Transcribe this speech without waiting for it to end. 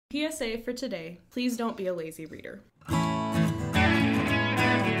PSA for today, please don't be a lazy reader.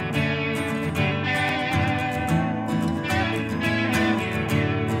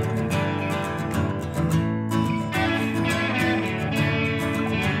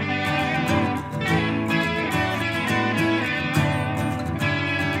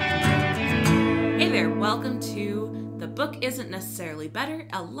 Welcome to The Book Isn't Necessarily Better,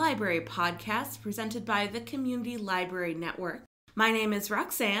 a library podcast presented by the Community Library Network. My name is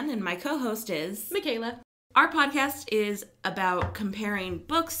Roxanne, and my co-host is Michaela. Our podcast is about comparing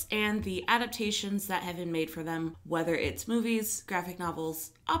books and the adaptations that have been made for them, whether it's movies, graphic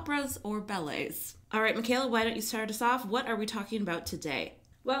novels, operas, or ballets. All right, Michaela, why don't you start us off? What are we talking about today?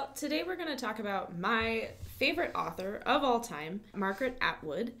 Well, today we're going to talk about my favorite author of all time, Margaret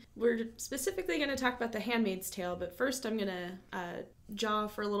Atwood. We're specifically going to talk about The Handmaid's Tale, but first I'm going to jaw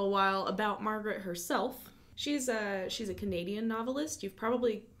for a little while about Margaret herself. She's a Canadian novelist. You've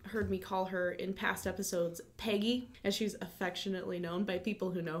probably heard me call her in past episodes Peggy, as she's affectionately known by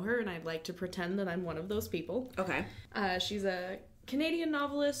people who know her, and I'd like to pretend that I'm one of those people. Okay. She's a Canadian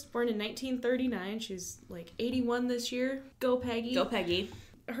novelist, born in 1939. She's like 81 this year. Go Peggy. Go Peggy.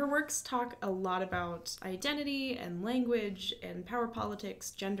 Her works talk a lot about identity and language and power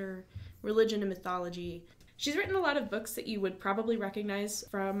politics, gender, religion, and mythology. She's written a lot of books that you would probably recognize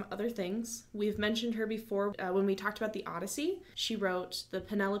from other things. We've mentioned her before when we talked about the Odyssey. She wrote the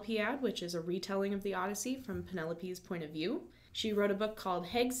Penelopiad, which is a retelling of the Odyssey from Penelope's point of view. She wrote a book called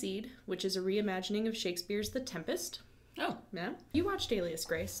Hegseed, which is a reimagining of Shakespeare's The Tempest. Oh. Yeah. You watched Alias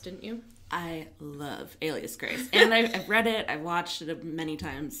Grace, didn't you? I love Alias Grace. And I've read it, I've watched it many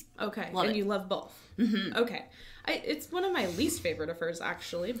times. Okay. Love and it. you love both. Mm-hmm. Okay. It's one of my least favorite of hers,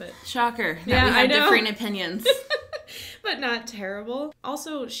 actually, but... Shocker. Yeah, we have I know. different opinions. But not terrible.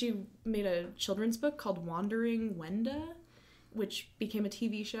 Also, she made a children's book called Wandering Wenda, which became a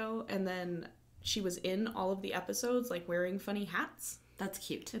TV show, and then she was in all of the episodes, like, wearing funny hats. That's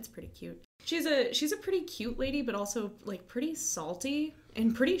cute. It's pretty cute. She's a pretty cute lady, but also, like, pretty salty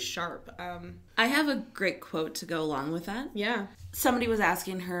and pretty sharp. I have a great quote to go along with that. Yeah. Somebody Somebody was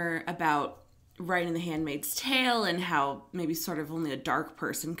asking her about writing The Handmaid's Tale and how maybe sort of only a dark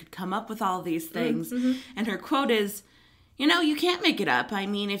person could come up with all these things. Mm-hmm. And her quote is, "You know, you can't make it up. I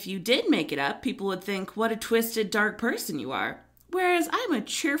mean, if you did make it up, people would think, what a twisted, dark person you are. Whereas I'm a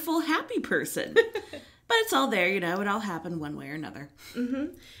cheerful, happy person." But it's all there, you know, it all happened one way or another.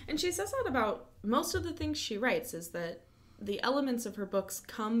 Mm-hmm. And she says that about most of the things she writes, is that the elements of her books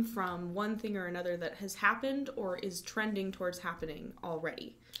come from one thing or another that has happened or is trending towards happening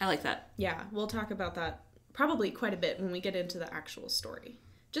already. I like that. Yeah, we'll talk about that probably quite a bit when we get into the actual story.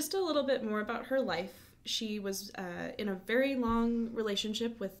 Just a little bit more about her life. She was in a very long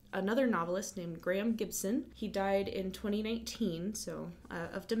relationship with another novelist named Graham Gibson. He died in 2019,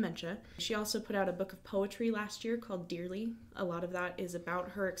 of dementia. She also put out a book of poetry last year called Dearly. A lot of that is about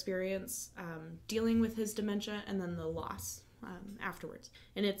her experience dealing with his dementia and then the loss afterwards.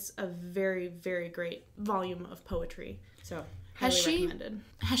 And it's a very, very great volume of poetry. So, highly recommended.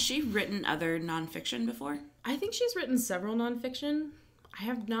 Has she written other nonfiction before? I think she's written several nonfiction. I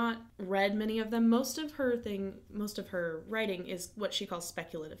have not read many of them. Most of her writing is what she calls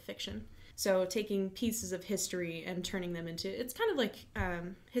speculative fiction. So taking pieces of history and turning them into, it's kind of like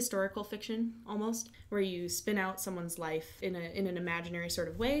historical fiction almost, where you spin out someone's life in an imaginary sort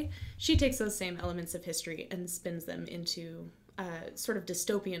of way. She takes those same elements of history and spins them into sort of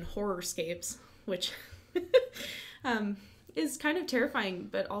dystopian horrorscapes, which is kind of terrifying,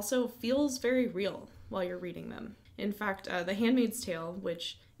 but also feels very real while you're reading them. In fact, The Handmaid's Tale,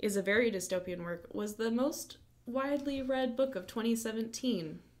 which is a very dystopian work, was the most widely read book of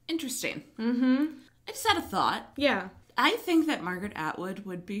 2017. Interesting. Mm-hmm. I just had a thought. Yeah. I think that Margaret Atwood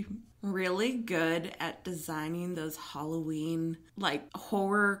would be really good at designing those Halloween, like,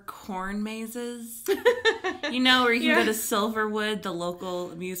 horror corn mazes. You know, where you can go to Silverwood, the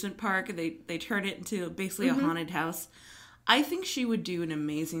local amusement park, and they turn it into basically a haunted house. I think she would do an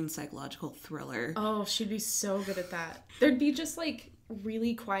amazing psychological thriller. Oh, she'd be so good at that. There'd be just, like,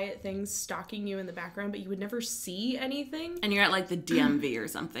 really quiet things stalking you in the background, but you would never see anything. And you're at, like, the DMV or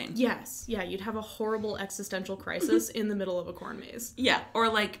something. Yes. Yeah, you'd have a horrible existential crisis in the middle of a corn maze. Yeah, or,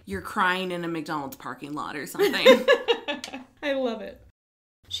 like, you're crying in a McDonald's parking lot or something. I love it.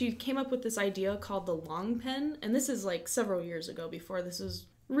 She came up with this idea called the long pen, and this is, like, several years ago before this was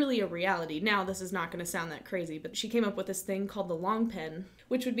really a reality. Now this is not going to sound that crazy, but she came up with this thing called the long pen,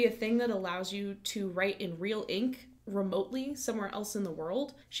 which would be a thing that allows you to write in real ink remotely somewhere else in the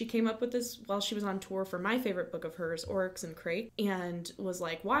world. She came up with this while she was on tour for my favorite book of hers, Oryx and Crate, and was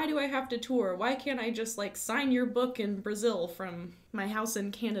like, why do I have to tour? Why can't I just like sign your book in Brazil from my house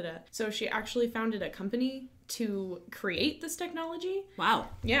in Canada? So she actually founded a company to create this technology. Wow.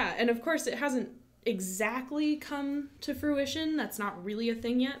 Yeah, and of course it hasn't exactly come to fruition. That's not really a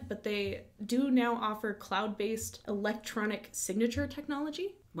thing yet, but they do now offer cloud-based electronic signature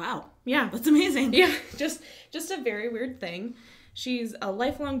technology. Wow. Yeah. That's amazing. Yeah, just a very weird thing. She's a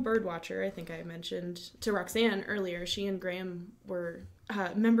lifelong bird watcher. I think I mentioned to Roxanne earlier. She and Graham were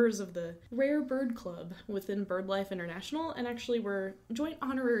members of the Rare Bird Club within BirdLife International, and actually were joint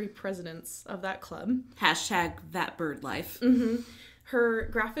honorary presidents of that club. Hashtag that bird life. Mm-hmm. Her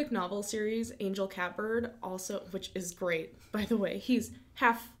graphic novel series, Angel Catbird, also, which is great, by the way. He's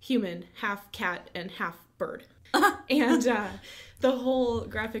half human, half cat, and half bird. And the whole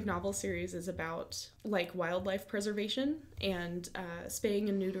graphic novel series is about like wildlife preservation and spaying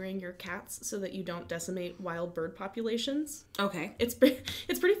and neutering your cats so that you don't decimate wild bird populations. Okay. It's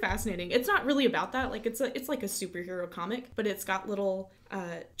pretty fascinating. It's not really about that. Like it's like a superhero comic, but it's got little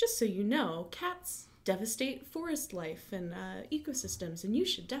just so you know, cats devastate forest life and ecosystems, and you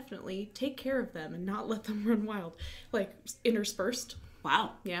should definitely take care of them and not let them run wild, like interspersed.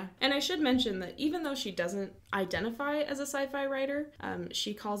 Wow. Yeah. And I should mention that even though she doesn't identify as a sci-fi writer,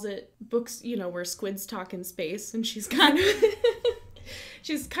 she calls it books, you know, where squids talk in space, and she's kind of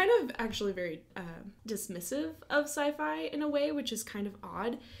actually very dismissive of sci-fi in a way, which is kind of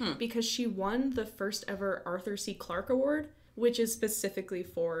odd, because she won the first ever Arthur C. Clarke Award, which is specifically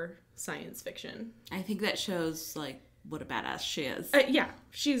for science fiction. I think that shows, like, what a badass she is. Yeah.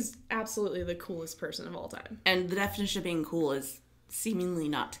 She's absolutely the coolest person of all time. And the definition of being cool is seemingly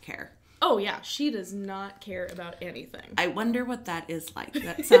not to care. Oh, yeah. She does not care about anything. I wonder what that is like.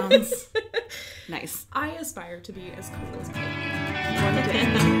 That sounds nice. I aspire to be as cool as possible. One day.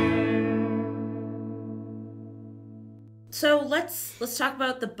 So let's talk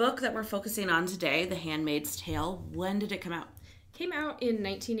about the book that we're focusing on today, The Handmaid's Tale. When did it come out? Came out in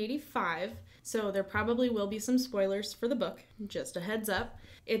 1985, so there probably will be some spoilers for the book. Just a heads up.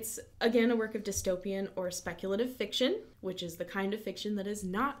 It's, again, a work of dystopian or speculative fiction, which is the kind of fiction that is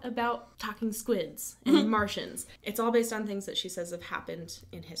not about talking squids and Martians. It's all based on things that she says have happened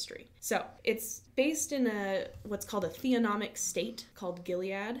in history. So it's based in what's called a theonomic state called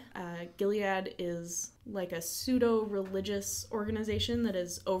Gilead. Gilead is like a pseudo-religious organization that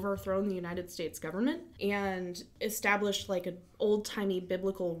has overthrown the United States government and established like an old-timey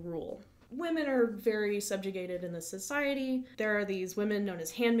biblical rule. Women are very subjugated in this society. There are these women known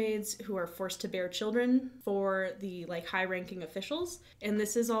as handmaids who are forced to bear children for the like high-ranking officials. And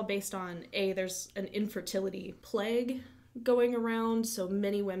this is all based on there's an infertility plague going around, so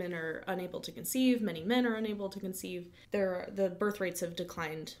many women are unable to conceive, many men are unable to conceive. The birth rates have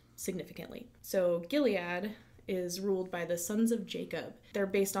declined significantly. So Gilead is ruled by the sons of Jacob. They're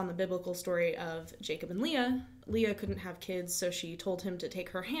based on the biblical story of Jacob and Leah. Leah couldn't have kids, so she told him to take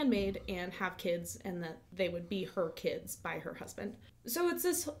her handmaid and have kids, and that they would be her kids by her husband. So it's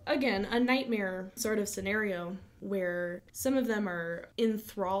this, again, a nightmare sort of scenario where some of them are in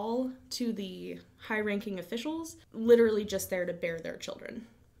thrall to the high-ranking officials, literally just there to bear their children.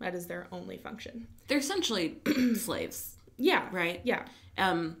 That is their only function. They're essentially slaves. Yeah. Right? Yeah.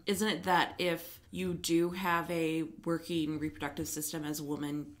 Isn't it that if you do have a working reproductive system as a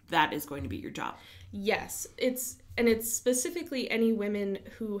woman, that is going to be your job? Yes. It's specifically any women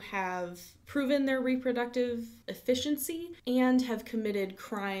who have proven their reproductive efficiency and have committed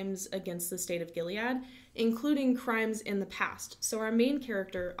crimes against the state of Gilead, including crimes in the past. So our main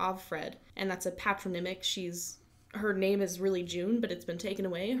character, Avfred, and that's a patronymic. Her name is really June, but it's been taken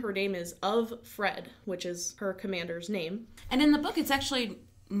away. Her name is Of Fred, which is her commander's name. And in the book, it's actually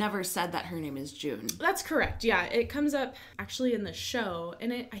never said that her name is June. That's correct, yeah. It comes up actually in the show,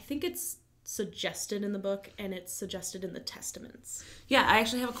 and I think it's suggested in the book, and it's suggested in the Testaments. Yeah, I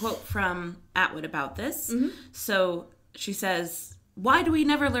actually have a quote from Atwood about this. Mm-hmm. So she says, "Why do we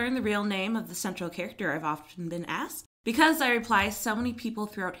never learn the real name of the central character, I've often been asked? Because, I reply, so many people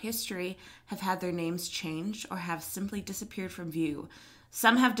throughout history have had their names changed or have simply disappeared from view.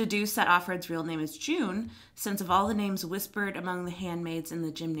 Some have deduced that Offred's real name is June, since of all the names whispered among the handmaids in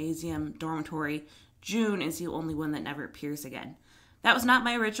the gymnasium dormitory, June is the only one that never appears again. That was not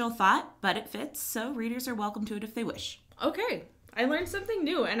my original thought, but it fits, so readers are welcome to it if they wish." Okay, I learned something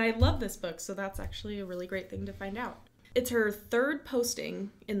new, and I love this book, so that's actually a really great thing to find out. It's her third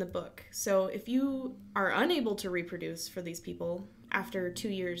posting in the book, so if you are unable to reproduce for these people, after 2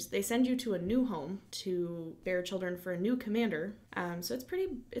 years, they send you to a new home to bear children for a new commander. So it's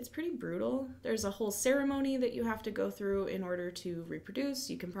pretty brutal. There's a whole ceremony that you have to go through in order to reproduce.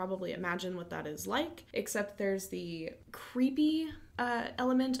 You can probably imagine what that is like, except there's the creepy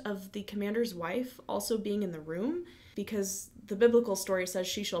element of the commander's wife also being in the room, because the biblical story says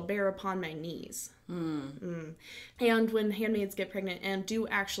she shall bear upon my knees. And when handmaids get pregnant and do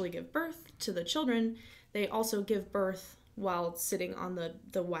actually give birth to the children, they also give birth while sitting on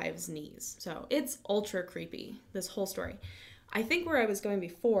the wife's knees. So it's ultra creepy, this whole story. I think where I was going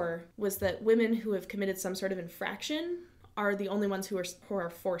before was that women who have committed some sort of infraction are the only ones who are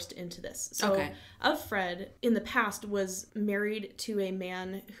forced into this. So of Fred, in the past, was married to a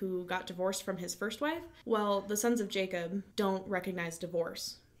man who got divorced from his first wife. Well, the sons of Jacob don't recognize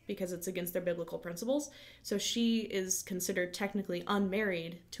divorce because it's against their biblical principles. So she is considered technically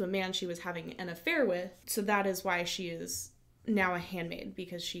unmarried to a man she was having an affair with. So that is why she is now a handmaid,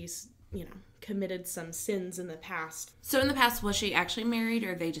 because she's, committed some sins in the past. So in the past, was she actually married,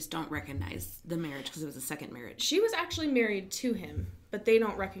 or they just don't recognize the marriage because it was a second marriage? She was actually married to him, but they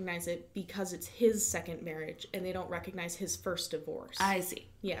don't recognize it because it's his second marriage, and they don't recognize his first divorce. I see.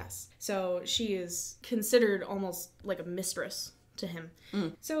 Yes. So she is considered almost like a mistress to him.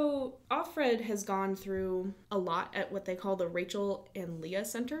 So Offred has gone through a lot at what they call the Rachel and Leah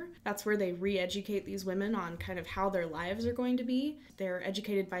Center. That's where they re-educate these women on kind of how their lives are going to be. They're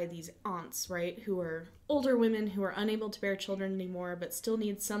educated by these aunts, right, who are older women who are unable to bear children anymore but still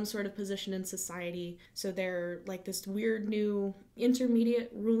need some sort of position in society. So they're like this weird new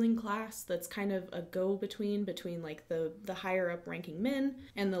intermediate ruling class that's kind of a go-between like the higher up ranking men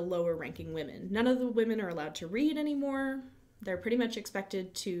and the lower ranking women. None of the women are allowed to read anymore. They're pretty much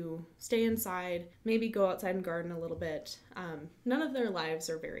expected to stay inside, maybe go outside and garden a little bit. None of their lives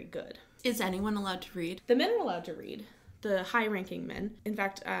are very good. Is anyone allowed to read? The men are allowed to read, the high-ranking men. In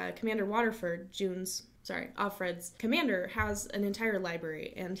fact, Commander Waterford, Offred's commander, has an entire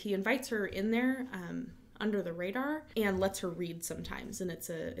library, and he invites her in there under the radar and lets her read sometimes, and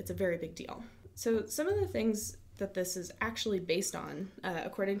it's a very big deal. So some of the things that this is actually based on,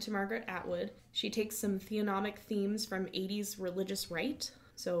 according to Margaret Atwood, she takes some theonomic themes from 80s religious right.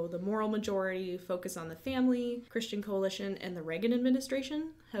 So the moral majority, focus on the family, Christian coalition, and the Reagan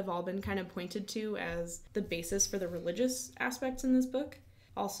administration have all been kind of pointed to as the basis for the religious aspects in this book.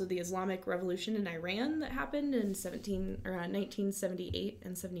 Also the Islamic Revolution in Iran that happened in 1978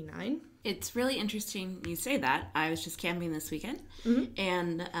 and 79. It's really interesting you say that. I was just camping this weekend,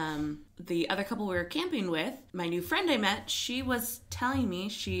 and the other couple we were camping with, my new friend I met, she was telling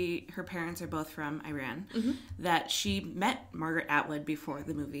me her parents are both from Iran, that she met Margaret Atwood before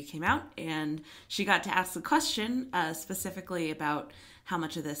the movie came out, and she got to ask the question specifically about how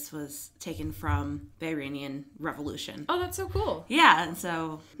much of this was taken from the Iranian Revolution. Oh, that's so cool. Yeah, and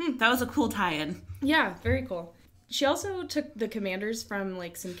so that was a cool tie-in. Yeah, very cool. She also took the commanders from,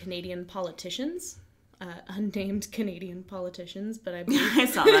 some Canadian politicians, unnamed Canadian politicians, but I believe... I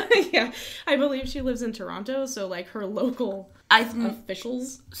saw that. Yeah, I believe she lives in Toronto, so, her local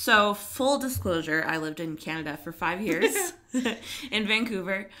officials. So, full disclosure, I lived in Canada for 5 years, in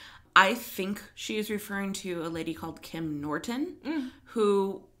Vancouver. I think she is referring to a lady called Kim Norton,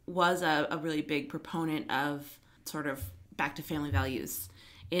 who was a really big proponent of sort of back to family values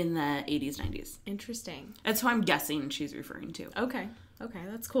in the 80s, 90s. Interesting. That's who I'm guessing she's referring to. Okay,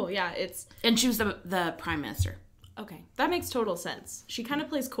 that's cool. Yeah, And she was the prime minister. Okay, that makes total sense. She kind of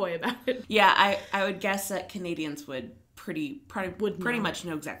plays coy about it. Yeah, I would guess that Canadians would pretty much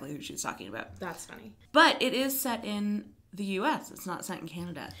know exactly who she's talking about. That's funny. But it is set in the U.S. It's not set in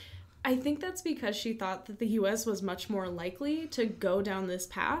Canada. I think that's because she thought that the U.S. was much more likely to go down this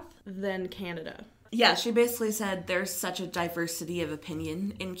path than Canada. Yeah, she basically said there's such a diversity of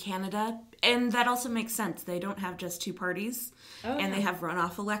opinion in Canada, and that also makes sense. They don't have just two parties, and they have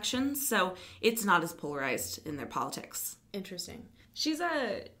runoff elections, so it's not as polarized in their politics. Interesting. She's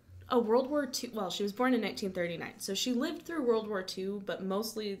a World War II, well, she was born in 1939, so she lived through World War II, but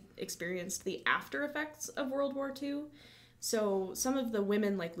mostly experienced the after effects of World War II. So some of the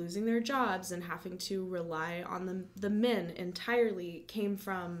women, losing their jobs and having to rely on the men entirely came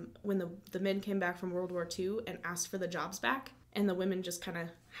from when the men came back from World War II and asked for the jobs back, and the women just kind of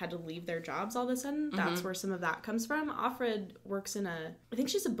had to leave their jobs all of a sudden. That's where some of that comes from. Offred works I think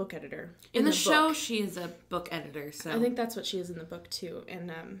she's a book editor. In the show, she is a book editor, so... I think that's what she is in the book, too.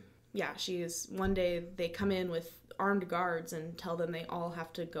 And, she is... One day, they come in with armed guards and tell them they all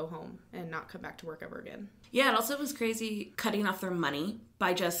have to go home and not come back to work ever again. Yeah, it also was crazy cutting off their money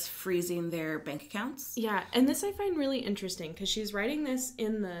by just freezing their bank accounts. Yeah, and this I find really interesting because she's writing this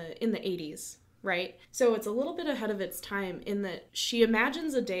in the 80s. right? So it's a little bit ahead of its time in that she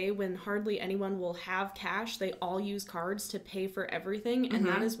imagines a day when hardly anyone will have cash. They all use cards to pay for everything, and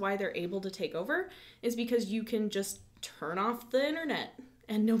that is why they're able to take over, is because you can just turn off the internet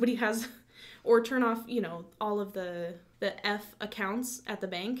and nobody has, or turn off, you know, all of the F accounts at the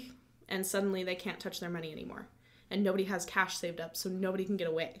bank, and suddenly they can't touch their money anymore. And nobody has cash saved up, so nobody can get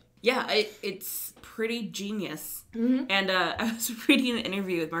away. Yeah, it's pretty genius. And I was reading an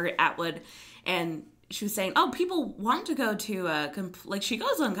interview with Margaret Atwood, and she was saying, oh, people want to go to she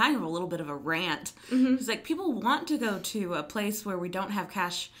goes on kind of a little bit of a rant. She's like, people want to go to a place where we don't have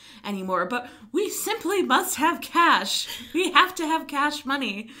cash anymore, but we simply must have cash. We have to have cash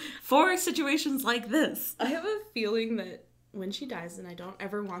money for situations like this. I have a feeling that when she dies, and I don't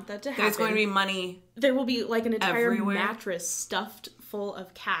ever want that to happen, there's going to be money. There will be like an entire everywhere. Mattress stuffed full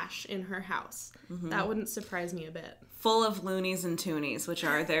of cash in her house. That wouldn't surprise me a bit. Full of loonies and toonies, which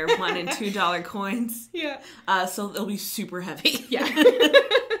are their $1 and $2 coins. Yeah. So they'll be super heavy. Yeah.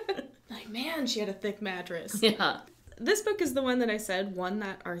 Like, man, she had a thick mattress. Yeah. This book is the one that I said won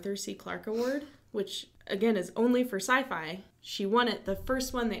that Arthur C. Clarke Award, which, again, is only for sci-fi. She won it, the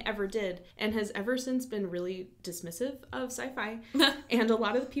first one they ever did, and has ever since been really dismissive of sci-fi. And a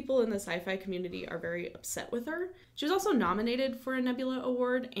lot of the people in the sci-fi community are very upset with her. She was also nominated for a Nebula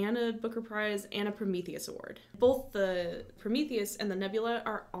Award and a Booker Prize and a Prometheus Award. Both the Prometheus and the Nebula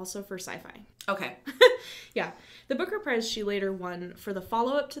are also for sci-fi. Okay. Yeah. The Booker Prize she later won for the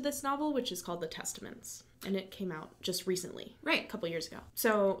follow-up to this novel, which is called The Testaments. And it came out just recently. Right. A couple years ago.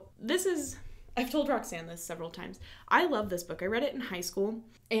 So this is... I've told Roxanne this several times. I love this book. I read it in high school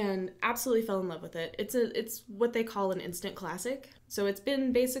and absolutely fell in love with it. It's what they call an instant classic. So it's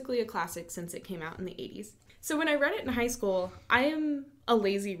been basically a classic since it came out in the 80s. So when I read it in high school, I am a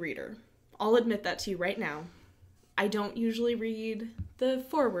lazy reader. I'll admit that to you right now. I don't usually read the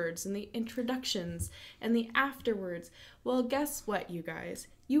forewords and the introductions and the afterwords. Well, guess what, you guys?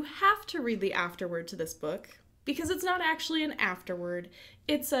 You have to read the afterword to this book. Because it's not actually an afterword.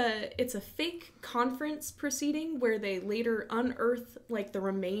 It's a fake conference proceeding where they later unearth like the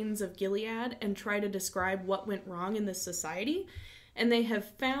remains of Gilead and try to describe what went wrong in this society. And they have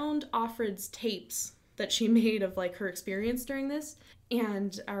found Offred's tapes that she made of like her experience during this,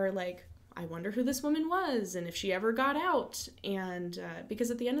 and are like, I wonder who this woman was and if she ever got out. And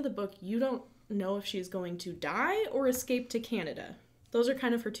because at the end of the book, you don't know if she's going to die or escape to Canada. Those are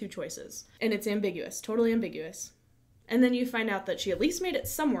kind of her two choices. And it's ambiguous, totally ambiguous. And then you find out that she at least made it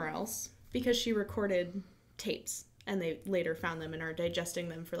somewhere else because she recorded tapes and they later found them and are digesting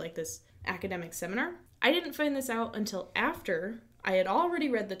them for like this academic seminar. I didn't find this out until after I had already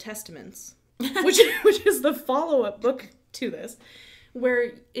read The Testaments, which is the follow-up book to this,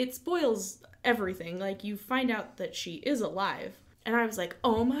 where it spoils everything. Like, you find out that she is alive. And I was like,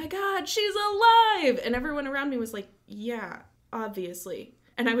 oh my God, she's alive! And everyone around me was like, yeah, obviously.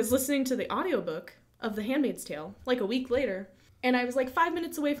 And I was listening to the audiobook of The Handmaid's Tale, like a week later, and I was like 5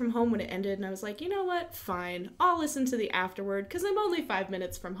 minutes away from home when it ended, and I was like, you know what? Fine. I'll listen to the afterword, because I'm only 5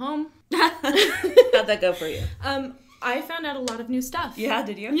 minutes from home. How'd that go for you? I found out a lot of new stuff. Yeah,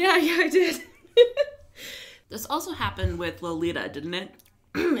 did you? Yeah, I did. This also happened with Lolita, didn't it?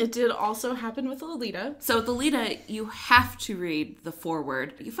 It did also happen with Lolita. So with Lolita, you have to read the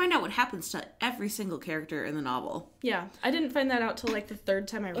foreword. You find out what happens to every single character in the novel. Yeah, I didn't find that out till like the third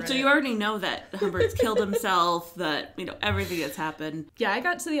time I read it. So you already know that Humbert's killed himself, that, you know, everything has happened. Yeah, I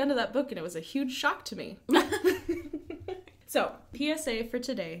got to the end of that book and it was a huge shock to me. So, PSA for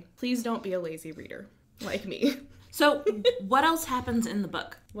today, please don't be a lazy reader like me. So, what else happens in the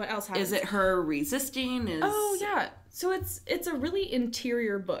book? What else happens? Is it her resisting? Oh, yeah. So it's a really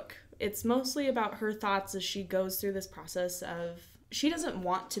interior book. It's mostly about her thoughts as she goes through this process of... She doesn't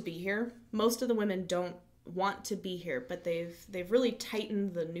want to be here. Most of the women don't want to be here, but they've really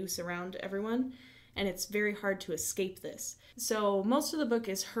tightened the noose around everyone, and it's very hard to escape this. So most of the book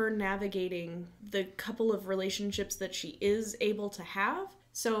is her navigating the couple of relationships that she is able to have.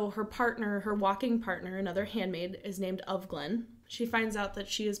 So her partner, her walking partner, another handmaid, is named Ovglen. She finds out that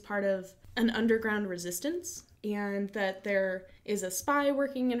she is part of an underground resistance and that there is a spy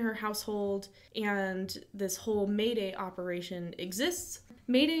working in her household and this whole Mayday operation exists.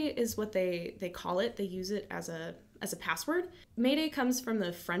 Mayday is what they call it. They use it as a password. Mayday comes from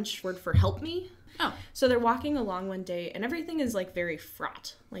the French word for help me. Oh. So they're walking along one day and everything is like very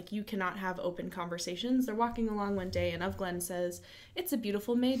fraught. Like you cannot have open conversations. They're walking along one day and Ovglen says, "It's a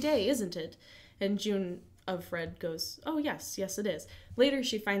beautiful May day, isn't it?" And June of Fred goes, "Oh yes, yes it is." Later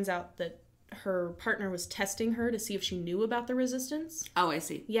she finds out that her partner was testing her to see if she knew about the resistance. Oh, I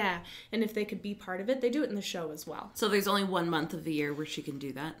see. Yeah, and if they could be part of it. They do it in the show as well. So there's only 1 month of the year where she can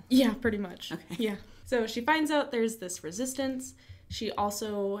do that? Yeah, pretty much. Okay. Yeah. So she finds out there's this resistance. She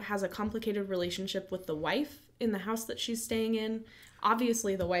also has a complicated relationship with the wife in the house that she's staying in.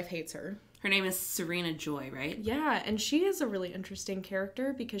 Obviously, the wife hates her. Her name is Serena Joy, right? Yeah, and she is a really interesting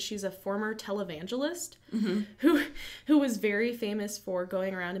character because she's a former televangelist who was very famous for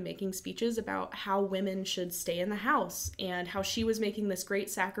going around and making speeches about how women should stay in the house and how she was making this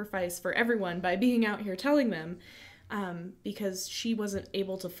great sacrifice for everyone by being out here telling them because she wasn't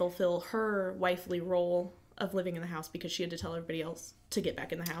able to fulfill her wifely role of living in the house because she had to tell everybody else to get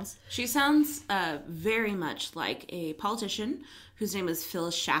back in the house. She sounds very much like a politician whose name is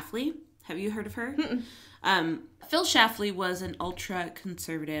Phyllis Schlafly. Have you heard of her? Phil Schlafly was an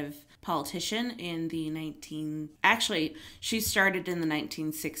ultra-conservative politician in the Actually, she started in the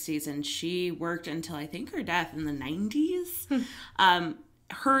 1960s and she worked until I think her death in the 90s.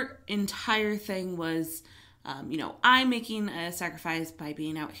 Her entire thing was, I'm making a sacrifice by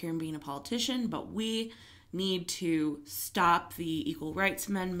being out here and being a politician, but we need to stop the Equal Rights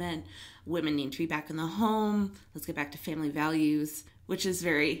Amendment. Women need to be back in the home. Let's get back to family values, which is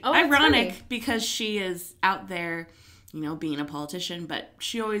very ironic because she is out there, being a politician, but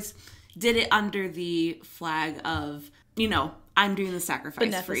she always did it under the flag of, I'm doing the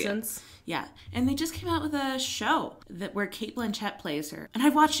sacrifice for you. Yeah. And they just came out with a show where Cate Blanchett plays her. And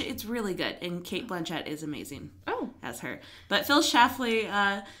I've watched it. It's really good. And Cate Blanchett is amazing as her. But Phil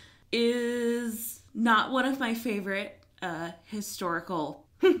Schlafly is not one of my favorite historical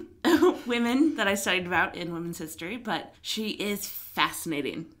women that I studied about in women's history, but she is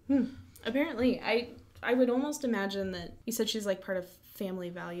fascinating. Apparently, I would almost imagine that you said she's like part of family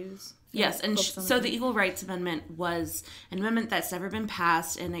values. Yes, and so the Equal Rights Amendment was an amendment that's never been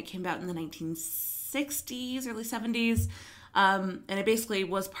passed, and it came out in the 1960s, early 70s, and it basically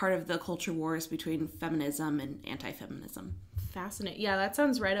was part of the culture wars between feminism and anti-feminism. Fascinating. Yeah, that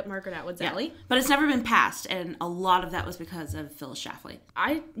sounds right up Margaret Atwood's alley. But it's never been passed, and a lot of that was because of Phyllis Schlafly.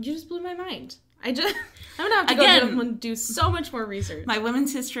 You just blew my mind. I'm gonna have to go and do so much more research. My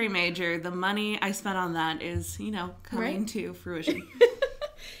women's history major, the money I spent on that is, coming to fruition.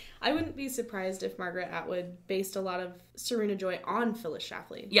 I wouldn't be surprised if Margaret Atwood based a lot of Serena Joy on Phyllis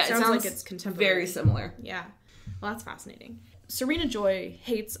Schlafly. Yeah, it sounds like it's contemporary. Very similar. Yeah. Well, that's fascinating. Serena Joy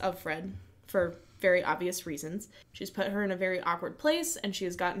hates Offred for very obvious reasons. She's put her in a very awkward place, and she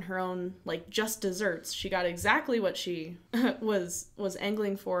has gotten her own, just desserts. She got exactly what she was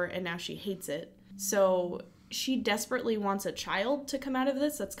angling for, and now she hates it. So she desperately wants a child to come out of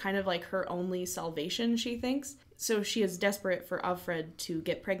this. That's kind of like her only salvation, she thinks. So she is desperate for Offred to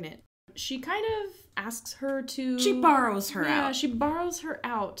get pregnant. She kind of asks her to... She borrows her out. Yeah, she borrows her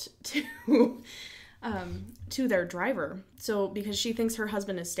out to their driver. So, because she thinks her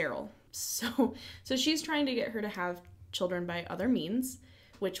husband is sterile. So she's trying to get her to have children by other means,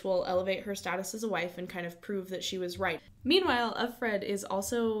 which will elevate her status as a wife and kind of prove that she was right. Meanwhile, Offred is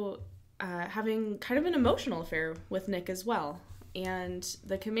also having kind of an emotional affair with Nick as well. And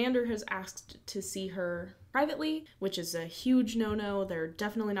the commander has asked to see her privately, which is a huge no-no. They're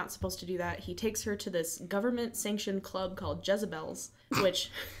definitely not supposed to do that. He takes her to this government-sanctioned club called Jezebel's, which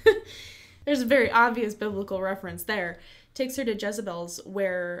there's a very obvious biblical reference there. Takes her to Jezebel's,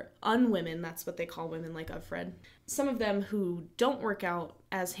 where unwomen, that's what they call women like Offred, some of them who don't work out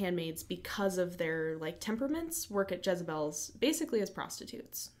as handmaids because of their temperaments work at Jezebel's basically as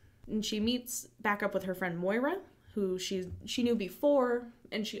prostitutes. And she meets back up with her friend Moira, who she knew before,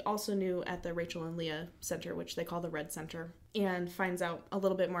 and she also knew at the Rachel and Leah Center, which they call the Red Center, and finds out a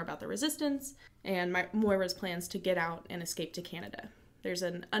little bit more about the resistance and Moira's plans to get out and escape to Canada. There's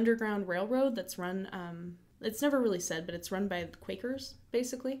an underground railroad that's run, it's never really said, but it's run by Quakers,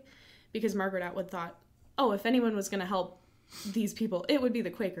 basically, because Margaret Atwood thought, if anyone was going to help these people, it would be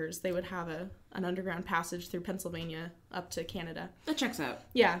the Quakers. They would have an underground passage through Pennsylvania up to Canada. That checks out.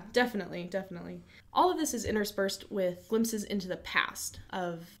 Yeah, definitely. All of this is interspersed with glimpses into the past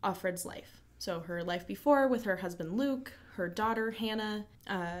of Offred's life. So her life before with her husband Luke, her daughter Hannah,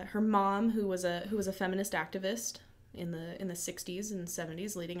 her mom who was a feminist activist in the 60s and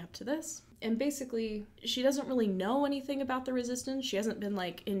 70s leading up to this. And basically, she doesn't really know anything about the resistance. She hasn't been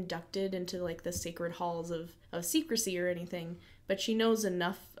inducted into the sacred halls of secrecy or anything, but she knows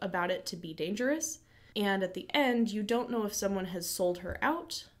enough about it to be dangerous. And at the end, you don't know if someone has sold her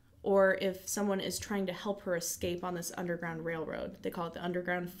out or if someone is trying to help her escape on this underground railroad. They call it the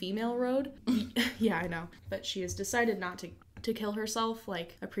Underground Female Road. Yeah, I know. But she has decided not to kill herself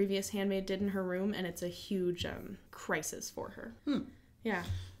like a previous handmaid did in her room, and it's a huge crisis for her. Yeah.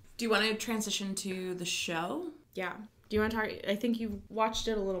 Do you want to transition to the show? Yeah. Do you want to talk? I think you watched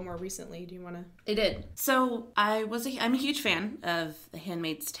it a little more recently. Do you want to? I did. So I'm a huge fan of The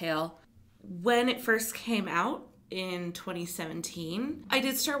Handmaid's Tale. When it first came out in 2017, I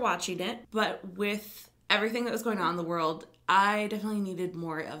did start watching it, but with everything that was going on in the world, I definitely needed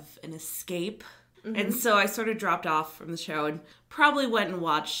more of an escape. Mm-hmm. And so I sort of dropped off from the show and probably went and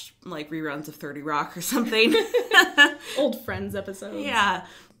watched like reruns of 30 Rock or something. Old Friends episodes. Yeah.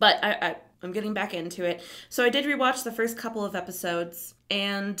 But I'm getting back into it. So I did rewatch the first couple of episodes,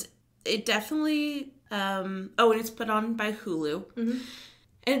 and it definitely, and it's put on by Hulu. Mm-hmm.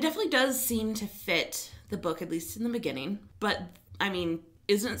 And it definitely does seem to fit the book, at least in the beginning. But, I mean,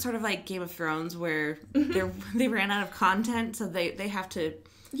 isn't it sort of like Game of Thrones where they ran out of content, so they have to...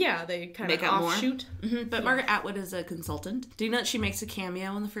 Yeah, they kind of offshoot. Mm-hmm. But Margaret Atwood is a consultant. Do you know that she makes a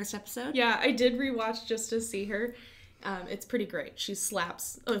cameo in the first episode? Yeah, I did rewatch just to see her. It's pretty great. She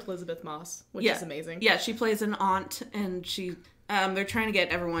slaps Elizabeth Moss, which is amazing. Yeah, she plays an aunt, and she... they're trying to get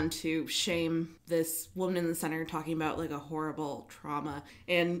everyone to shame this woman in the center talking about, like, a horrible trauma.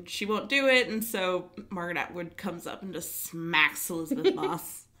 And she won't do it, and so Margaret Atwood comes up and just smacks Elizabeth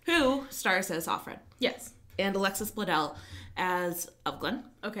Moss, who stars as Offred. Yes. And Alexis Bledel as Evelyn.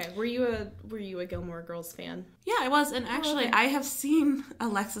 Okay, were you a Gilmore Girls fan? Yeah, I was, and actually, I have seen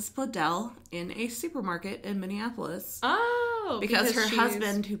Alexis Bledel in a supermarket in Minneapolis. Oh, because her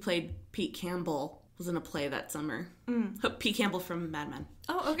husband, who played Pete Campbell, was in a play that summer. Mm. Pete Campbell from Mad Men.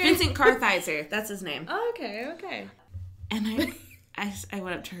 Oh, okay. Vincent Kartheiser, that's his name. Oh, okay. And I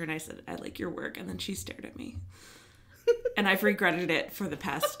went up to her and I said, "I like your work," and then she stared at me. And I've regretted it for the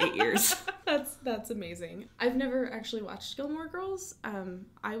past 8 years. That's amazing. I've never actually watched Gilmore Girls.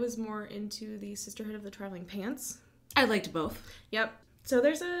 I was more into the Sisterhood of the Traveling Pants. I liked both. Yep. So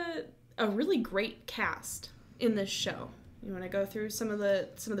there's a really great cast in this show. You want to go through some of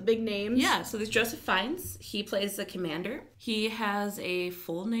the big names? Yeah, so there's Joseph Fiennes. He plays the commander. He has a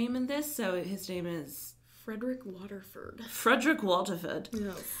full name in this, so his name is... Frederick Waterford. Frederick Waterford.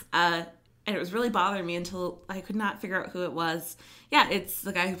 Yes. And it was really bothering me until I could not figure out who it was. Yeah, it's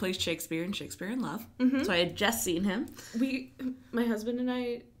the guy who plays Shakespeare in Shakespeare in Love. Mm-hmm. So I had just seen him. My husband and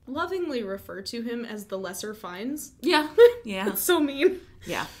I lovingly refer to him as the Lesser Fiennes. Yeah. Yeah. It's so mean.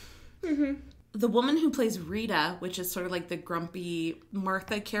 Yeah. Mm-hmm. The woman who plays Rita, which is sort of like the grumpy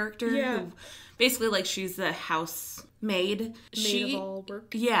Martha character, who basically, like, she's the housemaid. Maid of all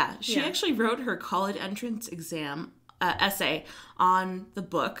work. Yeah. She actually wrote her college entrance exam essay on the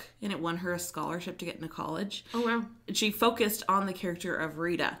book, and it won her a scholarship to get into college. Oh, wow. And she focused on the character of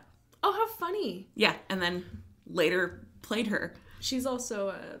Rita. Oh, how funny. Yeah, and then later played her. She's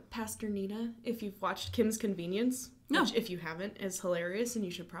also Pastor Nina, if you've watched Kim's Convenience. No. Which, if you haven't, is hilarious, and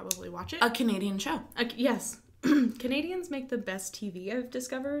you should probably watch it. A Canadian show. Yes. Canadians make the best TV, I've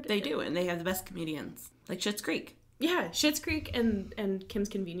discovered. They do, and they have the best comedians. Like Schitt's Creek. Yeah, Schitt's Creek and Kim's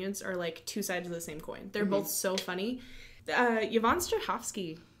Convenience are like two sides of the same coin. They're both so funny. Yvonne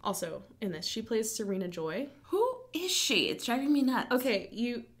Strahovski also in this. She plays Serena Joy. Who is she? It's driving me nuts.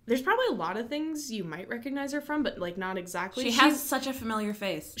 Okay, there's probably a lot of things you might recognize her from, but like not exactly. She has such a familiar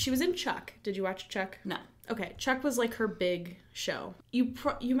face. She was in Chuck. Did you watch Chuck? No. Okay, Chuck was like her big show. You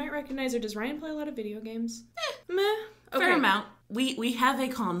might recognize her. Does Ryan play a lot of video games? Meh. Okay. Fair amount. We have a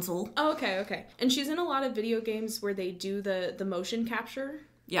console. Oh, okay. And she's in a lot of video games where they do the motion capture.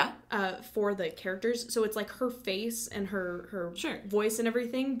 Yeah. For the characters. So it's like her face and her sure. voice and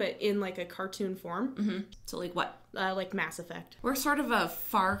everything, but in like a cartoon form. Mm-hmm. So like what? Like Mass Effect. We're sort of a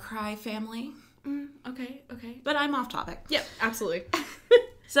Far Cry family. Okay. But I'm off topic. Yep, absolutely.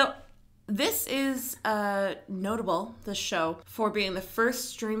 So this is notable, the show, for being the first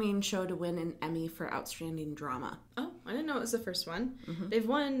streaming show to win an Emmy for Outstanding Drama. Oh, I didn't know it was the first one. Mm-hmm. They've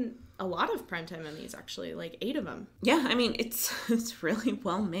won a lot of primetime Emmys, actually, like 8 of them. Yeah, I mean, it's really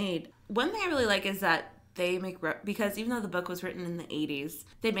well made. One thing I really like is that they make, because even though the book was written in the 80s,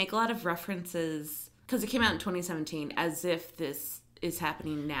 they make a lot of references, because it came out in 2017, as if this is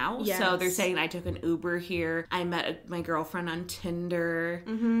happening now. Yes. So they're saying, I took an Uber here, I met my girlfriend on Tinder.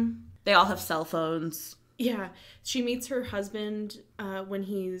 Mm-hmm. They all have cell phones. Yeah. She meets her husband when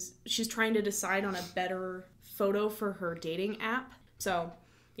she's trying to decide on a better photo for her dating app. So,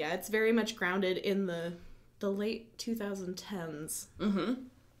 yeah, it's very much grounded in the late 2010s. Mm-hmm.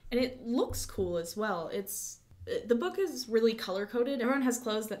 And it looks cool as well. The book is really color-coded. Everyone has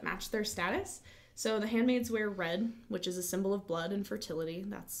clothes that match their status. So the handmaids wear red, which is a symbol of blood and fertility.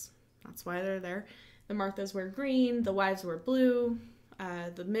 That's why they're there. The Marthas wear green. The wives wear blue.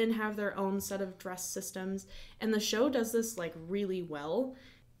 The men have their own set of dress systems, and the show does this like really well.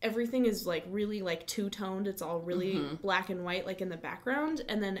 everything is like really like two-toned. It's all really black and white like in the background,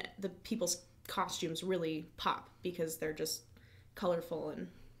 and then the people's costumes really pop because they're just colorful and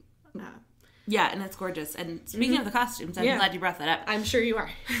yeah, and it's gorgeous. And speaking of the costumes, I'm glad you brought that up. I'm sure you are.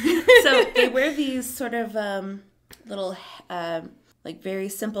 So they wear these sort of little like very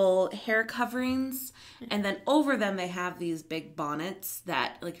simple hair coverings, and then over them they have these big bonnets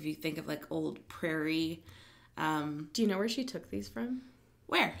that, like, if you think of like old prairie. Do you know where she took these from?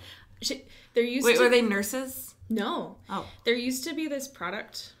 Where? Were they nurses? No. Oh. There used to be this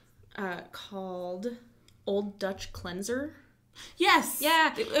product called Old Dutch Cleanser. Yes.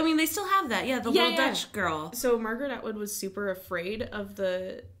 Yeah. I mean, they still have that. Yeah, the little Dutch girl. So Margaret Atwood was super afraid of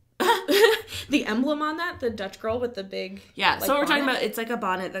the the emblem on that, the Dutch girl with the big Yeah, like, so what we're talking bonnet. about, it's like a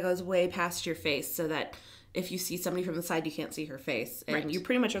bonnet that goes way past your face so that if you see somebody from the side, you can't see her face. And you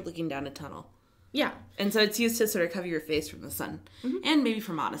pretty much are looking down a tunnel. Yeah. And so it's used to sort of cover your face from the sun. And maybe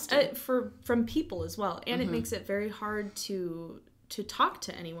from honesty. From people as well. And it makes it very hard to talk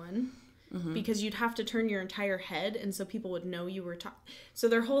to anyone. Because you'd have to turn your entire head, and so people would know you were talking. So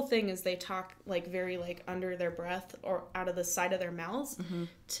their whole thing is they talk like very like under their breath or out of the side of their mouths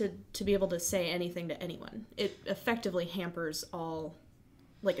to be able to say anything to anyone. It effectively hampers all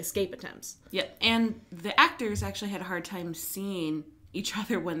like escape attempts. Yep, and the actors actually had a hard time seeing each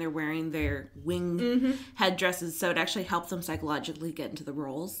other when they're wearing their wing headdresses, so it actually helped them psychologically get into the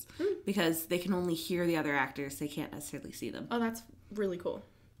roles because they can only hear the other actors. They can't necessarily see them. Oh, that's really cool.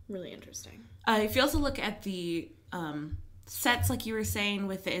 Really interesting. If you also look at the sets, like you were saying,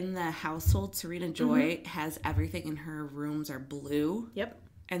 within the household, Serena Joy has everything in her rooms are blue. Yep.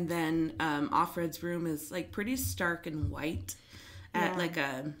 And then Offred's room is like pretty stark and white at like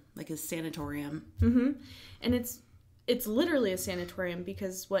a sanatorium. And it's literally a sanatorium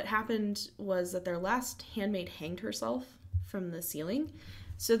because what happened was that their last handmaid hanged herself from the ceiling.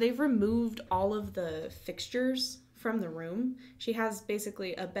 So they've removed all of the fixtures from the room. She has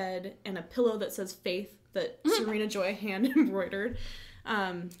basically a bed and a pillow that says Faith that Serena Joy hand embroidered.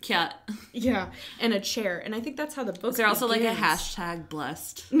 Cat. Yeah, and a chair. And I think that's how the book. Is there also like a hashtag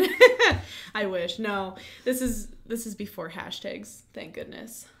blessed? I wish. No, this is before hashtags. Thank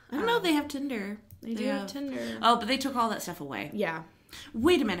goodness. I don't know. They have Tinder. They do have Tinder. Oh, but they took all that stuff away. Yeah.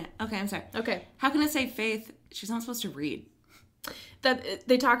 Wait a minute. Okay, I'm sorry. Okay. How can it say Faith? She's not supposed to read. That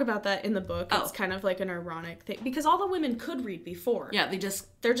they talk about that in the book. It's kind of like an ironic thing because all the women could read before. Yeah,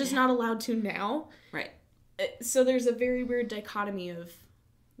 they're just not allowed to now. Right. So there's a very weird dichotomy of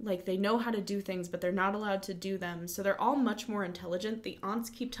like they know how to do things but they're not allowed to do them. So they're all much more intelligent. The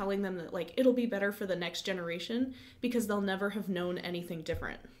aunts keep telling them that like it'll be better for the next generation because they'll never have known anything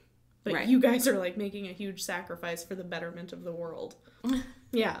different. But you guys are like making a huge sacrifice for the betterment of the world.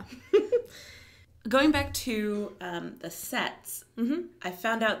 Yeah. Going back to the sets, I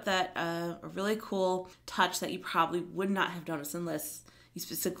found out that a really cool touch that you probably would not have noticed unless you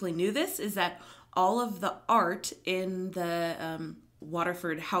specifically knew this is that all of the art in the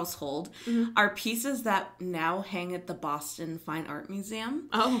Waterford household are pieces that now hang at the Boston Fine Art Museum.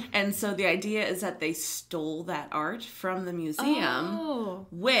 Oh. And so the idea is that they stole that art from the museum,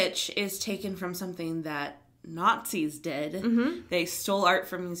 which is taken from something that Nazis did. They stole art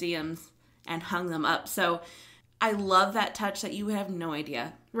from museums and hung them up. So I love that touch that you would have no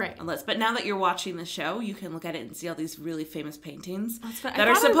idea. Right. But now that you're watching the show, you can look at it and see all these really famous paintings that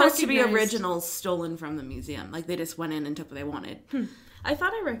are supposed to be originals stolen from the museum. Like they just went in and took what they wanted. I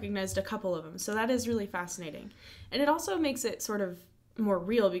thought I recognized a couple of them. So that is really fascinating. And it also makes it sort of more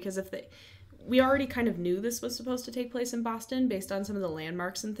real because we already kind of knew this was supposed to take place in Boston based on some of the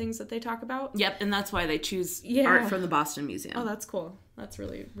landmarks and things that they talk about. Yep, and that's why they choose art from the Boston Museum. Oh, that's cool. That's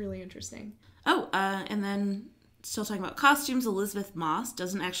really, really interesting. Oh, and then still talking about costumes, Elizabeth Moss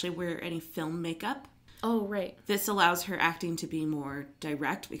doesn't actually wear any film makeup. Oh, right. This allows her acting to be more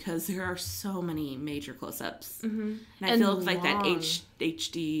direct because there are so many major close-ups. And I feel like that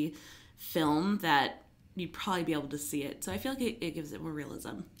HD film that you'd probably be able to see it. So I feel like it gives it more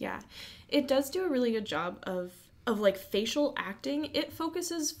realism. Yeah. It does do a really good job of like facial acting. It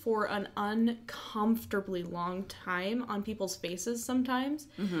focuses for an uncomfortably long time on people's faces sometimes,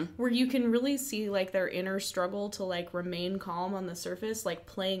 where you can really see like their inner struggle to like remain calm on the surface, like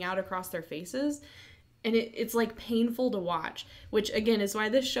playing out across their faces. And it's like painful to watch, which again is why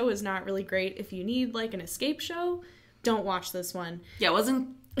this show is not really great. If you need like an escape show, don't watch this one. Yeah, it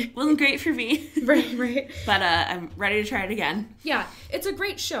wasn't great for me. Right. But I'm ready to try it again. Yeah, it's a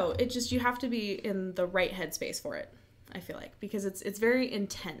great show. It just, you have to be in the right headspace for it, I feel like, because it's very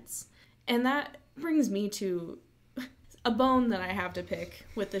intense. And that brings me to a bone that I have to pick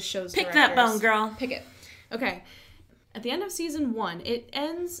with this show's directors. Pick that bone, girl. Pick it. Okay. At the end of season 1, it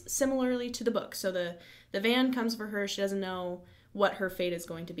ends similarly to the book. So the van comes for her. She doesn't know what her fate is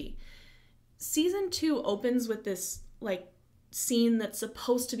going to be. Season 2 opens with this, like, scene that's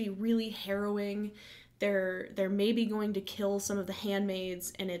supposed to be really harrowing. They're maybe going to kill some of the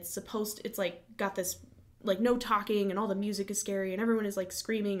handmaids, and it's like got this, like, no talking, and all the music is scary, and everyone is, like,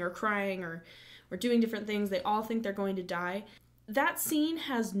 screaming or crying or doing different things. They all think they're going to die. That scene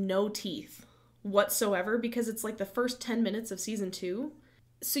has no teeth whatsoever because it's like the first 10 minutes of season 2.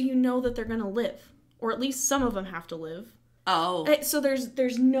 So you know that they're going to live, or at least some of them have to live. Oh. So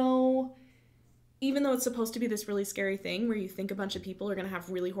there's no, even though it's supposed to be this really scary thing where you think a bunch of people are going to have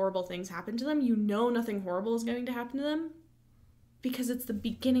really horrible things happen to them, you know nothing horrible is going to happen to them because it's the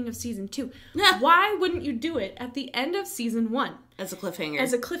beginning of season 2. Why wouldn't you do it at the end of season 1? As a cliffhanger.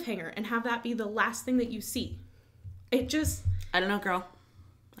 As a cliffhanger, and have that be the last thing that you see. It just... I don't know, girl.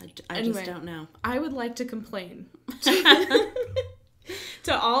 I just don't know. I would like to complain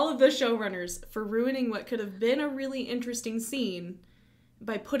to all of the showrunners for ruining what could have been a really interesting scene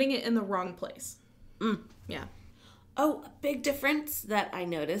by putting it in the wrong place. Yeah. Oh, a big difference that I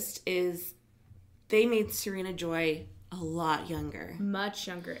noticed is they made Serena Joy a lot younger. Much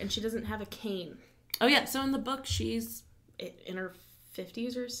younger. And she doesn't have a cane. Oh, yeah. So in the book, she's... in her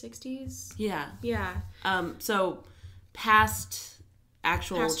 50s or 60s? Yeah. Yeah. So past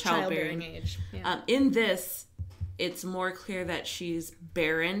childbearing age. Yeah. In this, it's more clear that she's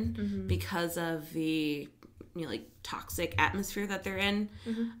barren because of the like toxic atmosphere that they're in.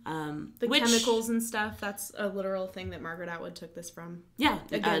 The chemicals and stuff, that's a literal thing that Margaret Atwood took this from. Yeah.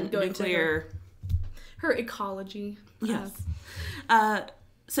 Again, going nuclear... to her ecology. Yes.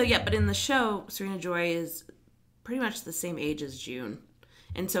 So yeah, but in the show, Serena Joy is pretty much the same age as June.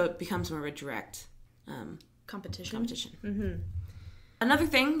 And so it becomes more of a direct competition. Another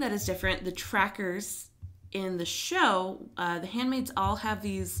thing that is different, the trackers in the show, the handmaids all have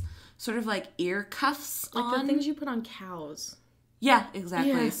these sort of like ear cuffs like on. The things you put on cows. Yeah,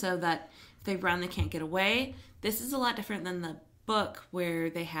 exactly. Yeah. So that if they run, they can't get away. This is a lot different than the book where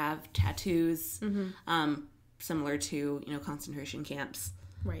they have tattoos, similar to, concentration camps.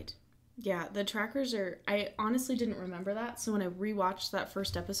 Right. Yeah, the trackers are... I honestly didn't remember that, so when I rewatched that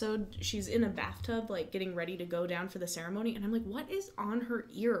first episode, she's in a bathtub, like, getting ready to go down for the ceremony, and I'm like, what is on her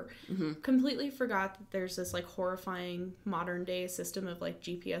ear? Completely forgot that there's this, like, horrifying modern-day system of, like,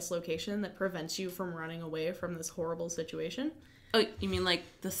 GPS location that prevents you from running away from this horrible situation. Oh, you mean, like,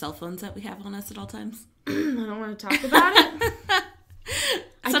 the cell phones that we have on us at all times? I don't want to talk about it.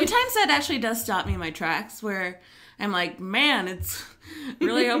 Sometimes that actually does stop me in my tracks, where I'm like, man, it's...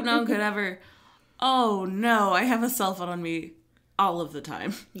 really hope no one could ever... Oh, no, I have a cell phone on me all of the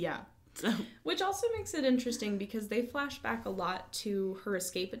time. Yeah. So. Which also makes it interesting because they flash back a lot to her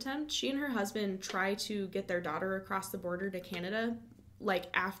escape attempt. She and her husband try to get their daughter across the border to Canada, like,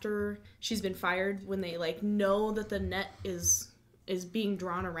 after she's been fired, when they, like, know that the net is being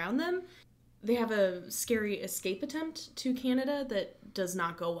drawn around them. They have a scary escape attempt to Canada that does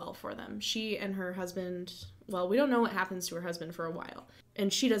not go well for them. She and her husband... Well, we don't know what happens to her husband for a while.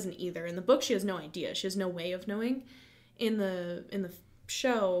 And she doesn't either. In the book, she has no idea. She has no way of knowing. In the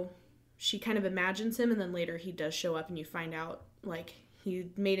show, she kind of imagines him, and then later he does show up, and you find out, like, he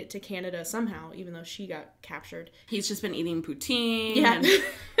made it to Canada somehow, even though she got captured. He's just been eating poutine and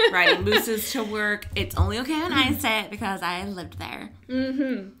riding mooses to work. It's only okay when I say it because I lived there.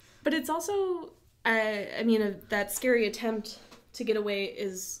 But it's also, that scary attempt to get away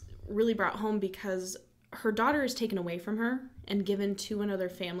is really brought home because her daughter is taken away from her and given to another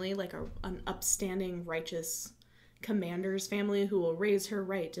family, like an upstanding, righteous commander's family who will raise her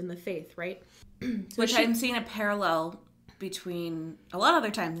right in the faith, right? Which I'm seeing a parallel between a lot of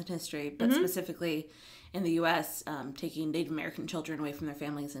other times in history, but specifically in the U.S., taking Native American children away from their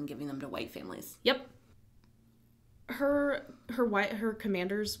families and giving them to white families. Yep. Her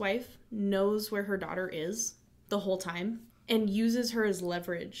commander's wife knows where her daughter is the whole time and uses her as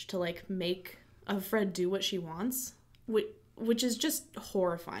leverage to, like, make Fred do what she wants, which is just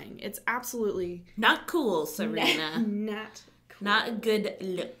horrifying. It's absolutely... Not cool, Serena. Not cool. Not a good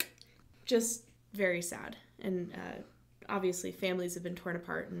look. Just very sad. And obviously families have been torn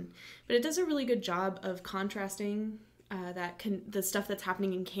apart. But it does a really good job of contrasting the stuff that's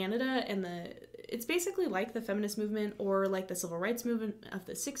happening in Canada and it's basically like the feminist movement or like the civil rights movement of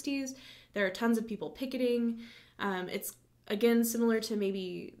the 60s. There are tons of people picketing. It's, again, similar to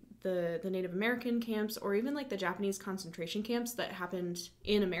maybe the Native American camps or even like the Japanese concentration camps that happened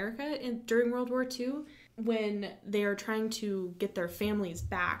in America during World War II when they are trying to get their families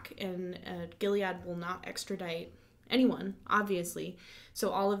back and Gilead will not extradite anyone, obviously. So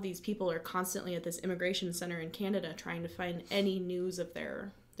all of these people are constantly at this immigration center in Canada trying to find any news of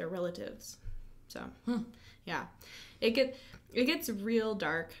their relatives. So, yeah. It gets real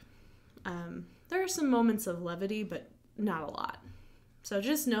dark. There are some moments of levity, but not a lot. So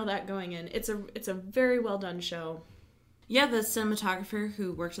just know that going in. It's a very well done show. Yeah, the cinematographer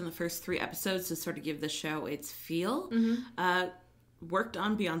who worked on the first 3 episodes to sort of give the show its feel worked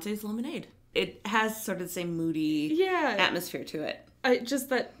on Beyonce's Lemonade. It has sort of the same moody atmosphere to it. Just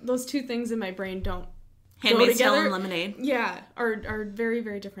that those two things in my brain don't Handmaid's Tale and Lemonade. Yeah, are very,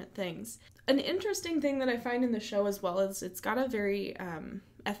 very different things. An interesting thing that I find in the show as well is it's got a very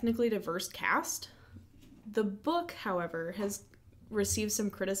ethnically diverse cast. The book, however, has received some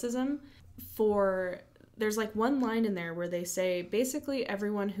criticism for... There's like one line in there where they say basically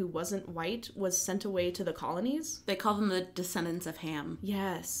everyone who wasn't white was sent away to the colonies. They call them the descendants of Ham.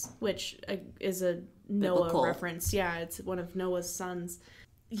 Yes, which is a Noah reference. Yeah, it's one of Noah's sons.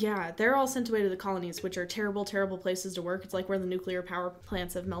 Yeah, they're all sent away to the colonies, which are terrible, terrible places to work. It's like where the nuclear power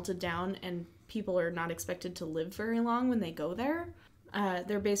plants have melted down and people are not expected to live very long when they go there.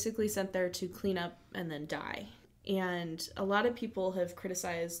 They're basically sent there to clean up and then die. And a lot of people have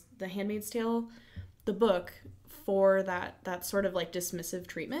criticized The Handmaid's Tale, the book, for that sort of like dismissive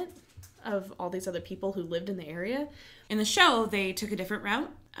treatment of all these other people who lived in the area. In the show, they took a different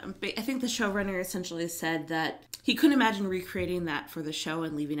route. I think the showrunner essentially said that he couldn't imagine recreating that for the show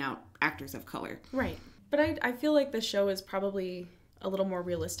and leaving out actors of color. Right. But I feel like the show is probably a little more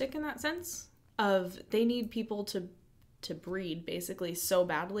realistic in that sense of they need people to breed basically so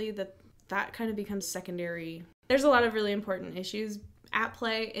badly that kind of becomes secondary. There's a lot of really important issues at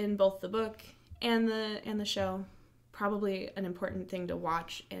play in both the book and the show. Probably an important thing to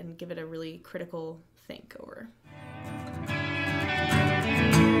watch and give it a really critical think over.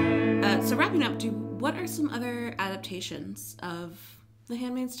 So wrapping up, what are some other adaptations of The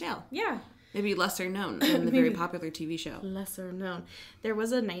Handmaid's Tale? Yeah. Maybe lesser known than the very popular TV show. Lesser known. There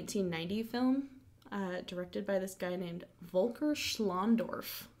was a 1990 film directed by this guy named Volker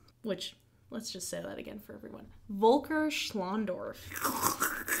Schlondorf, which, let's just say that again for everyone. Volker Schlondorf.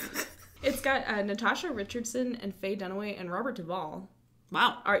 It's got Natasha Richardson and Faye Dunaway and Robert Duvall.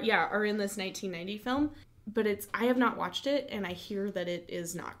 Wow. Are in this 1990 film. But I have not watched it, and I hear that it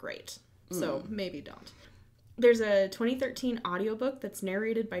is not great. So maybe don't. There's a 2013 audiobook that's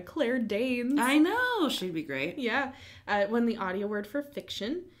narrated by Claire Danes. I know. She'd be great. Yeah. It won the Audio Award for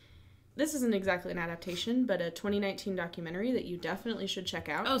Fiction. This isn't exactly an adaptation, but a 2019 documentary that you definitely should check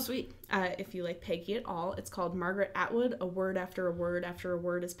out. Oh, sweet. If you like Peggy at all. It's called Margaret Atwood, A Word After a Word After a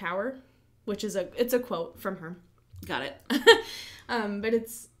Word is Power, which is it's a quote from her. Got it. But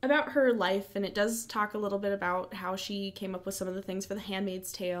it's about her life, and it does talk a little bit about how she came up with some of the things for The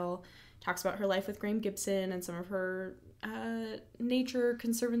Handmaid's Tale. Talks about her life with Graham Gibson and some of her nature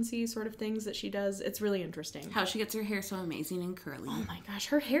conservancy sort of things that she does. It's really interesting. How she gets her hair so amazing and curly. Oh my gosh,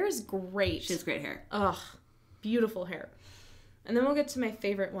 her hair is great. She has great hair. Ugh, beautiful hair. And then we'll get to my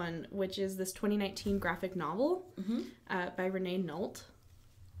favorite one, which is this 2019 graphic novel by Renee Nolt.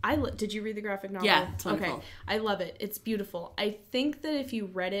 Did you read the graphic novel? Yeah, it's wonderful. Okay, I love it. It's beautiful. I think that if you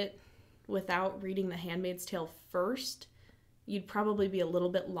read it without reading The Handmaid's Tale first, you'd probably be a little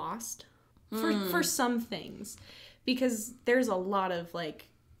bit lost for some things, because there's a lot of like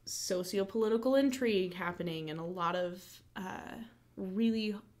socio-political intrigue happening and a lot of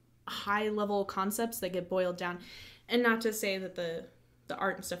really high level concepts that get boiled down. And not to say that the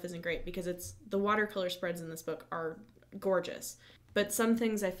art and stuff isn't great, because the watercolor spreads in this book are gorgeous. But some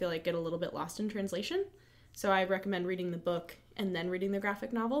things I feel like get a little bit lost in translation. So I recommend reading the book and then reading the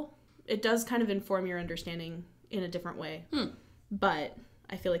graphic novel. It does kind of inform your understanding in a different way. But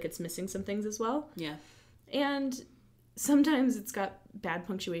I feel like it's missing some things as well. Yeah. And sometimes it's got bad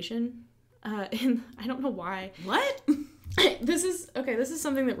punctuation. And I don't know why. What? This is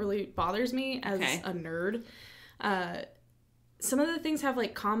something that really bothers me as a nerd. Some of the things have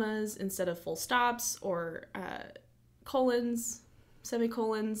like commas instead of full stops or colons,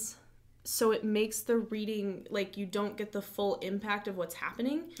 semicolons, so it makes the reading like you don't get the full impact of what's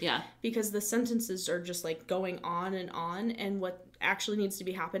happening. Yeah. Because the sentences are just like going on, and what actually needs to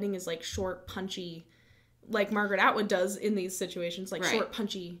be happening is like short, punchy, like Margaret Atwood does in these situations, like short,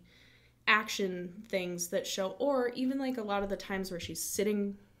 punchy action things that show, or even like a lot of the times where she's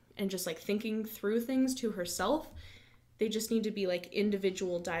sitting and just like thinking through things to herself, they just need to be like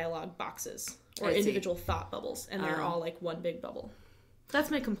individual dialogue boxes. Or individual thought bubbles, and they're all like one big bubble.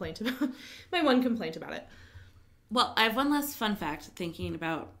 That's my one complaint about it. Well, I have one last fun fact thinking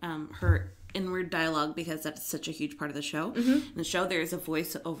about her inward dialogue, because that's such a huge part of the show. In the show, there is a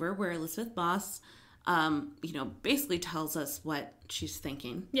voiceover where Elizabeth Moss basically tells us what she's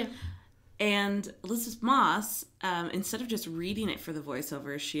thinking. Yeah. And Elizabeth Moss, instead of just reading it for the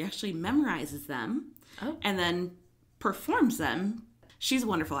voiceovers, she actually memorizes them and then performs them. She's a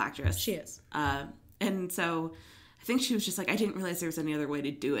wonderful actress. She is. And so I think she was just like, I didn't realize there was any other way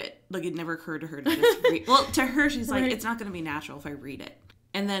to do it. Like, it never occurred to her to just read. Well, to her, she's like, it's not going to be natural if I read it.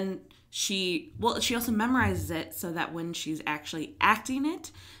 And then she also memorizes it so that when she's actually acting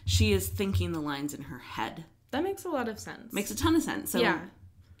it, she is thinking the lines in her head. That makes a lot of sense. Makes a ton of sense. So, yeah.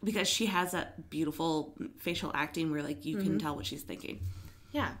 Because she has that beautiful facial acting where, like, you can tell what she's thinking.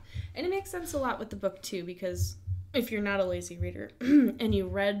 Yeah. And it makes sense a lot with the book, too, because if you're not a lazy reader and you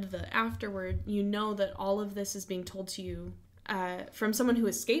read the afterword, you know that all of this is being told to you from someone who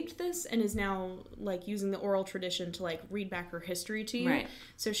escaped this and is now, like, using the oral tradition to, like, read back her history to you. Right.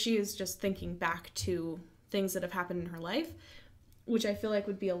 So she is just thinking back to things that have happened in her life, which I feel like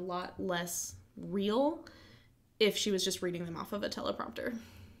would be a lot less real if she was just reading them off of a teleprompter.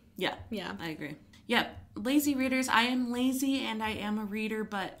 Yeah. Yeah. I agree. Yeah. Lazy readers. I am lazy and I am a reader,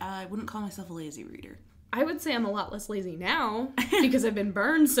 but I wouldn't call myself a lazy reader. I would say I'm a lot less lazy now because I've been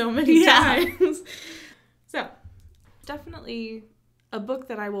burned so many times. So, definitely a book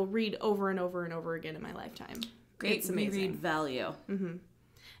that I will read over and over and over again in my lifetime. Great It's amazing. reread value. Mm-hmm.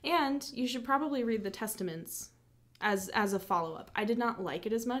 And you should probably read the Testaments as a follow-up. I did not like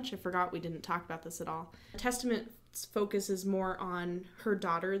it as much. I forgot we didn't talk about this at all. Testaments focuses more on her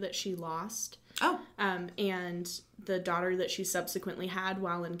daughter that she lost. Oh. And the daughter that she subsequently had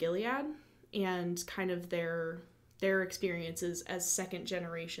while in Gilead. And kind of their experiences as second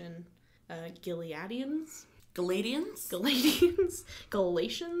generation Gileadians? Galatians?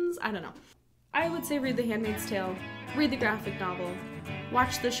 Galatians? I don't know. I would say read The Handmaid's Tale, read the graphic novel,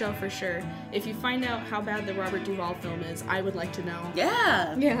 watch the show for sure. If you find out how bad the Robert Duvall film is, I would like to know.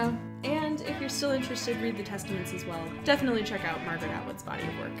 Yeah! Yeah. And if you're still interested, read the Testaments as well. Definitely check out Margaret Atwood's body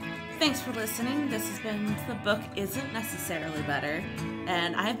of work. Thanks for listening. This has been The Book Isn't Necessarily Better.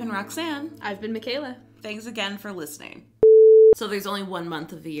 And I've been Roxanne. I've been Michaela. Thanks again for listening. So there's only 1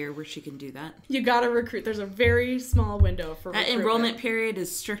 month of the year where she can do that. You gotta recruit. There's a very small window for recruitment. That enrollment period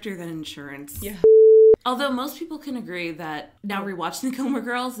is stricter than insurance. Yeah. Although most people can agree that, now rewatching the Gilmore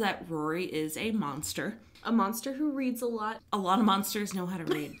Girls, that Rory is a monster. A monster who reads a lot. A lot of monsters know how to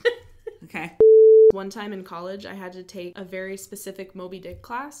read. Okay. One time in college, I had to take a very specific Moby Dick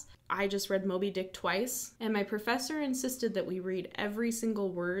class. I just read Moby Dick twice, and my professor insisted that we read every single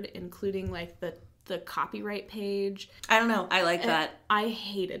word, including, like, the copyright page. I don't know. I like that. I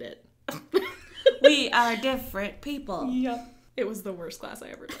hated it. We are different people. Yep. It was the worst class I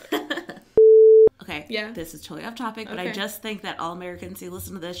ever took. Okay. Yeah. This is totally off topic, but Okay. I just think that all Americans who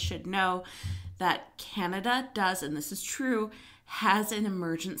listen to this should know that Canada does, and this is true, has an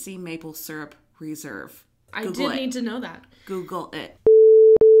emergency maple syrup reserve. I Google did it. need to know that. Google it.